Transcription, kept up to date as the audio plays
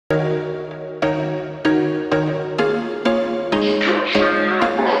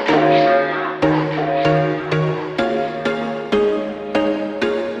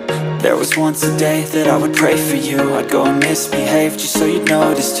once a day that I would pray for you. I'd go and misbehave just so you'd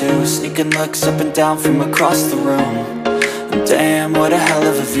notice too. Sneaking looks up and down from across the room. And damn, what a hell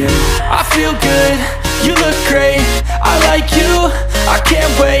of a view. I feel good, you look great, I like you, I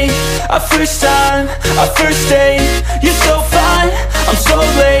can't wait. A first time, a first date, you're so fine, I'm so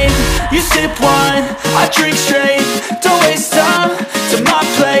late. You sip wine, I drink straight, don't waste time to my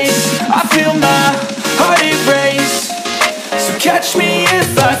place. I feel my heart erase, so catch me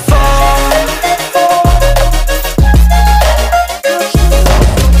if I fall.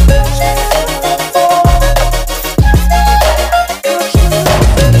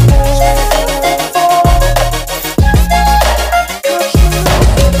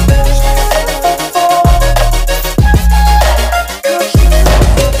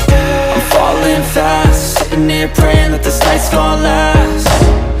 Praying that this night's gonna last.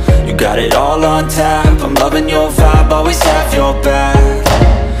 You got it all on tap, I'm loving your vibe, always have your back.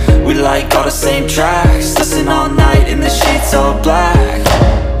 We like all the same tracks, listen all night in the sheets all black.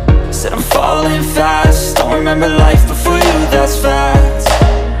 Said I'm falling fast, don't remember life before you, that's fact.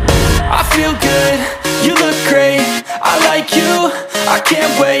 I feel good, you look great, I like you, I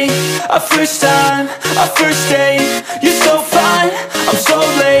can't wait. A first time, a first date, you're so fine, I'm so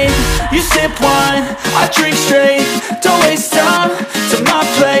late. You sip wine, I drink straight, don't waste time to my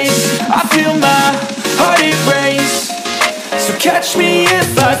place. I feel my heart erase, so catch me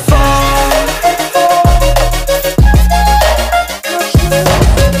if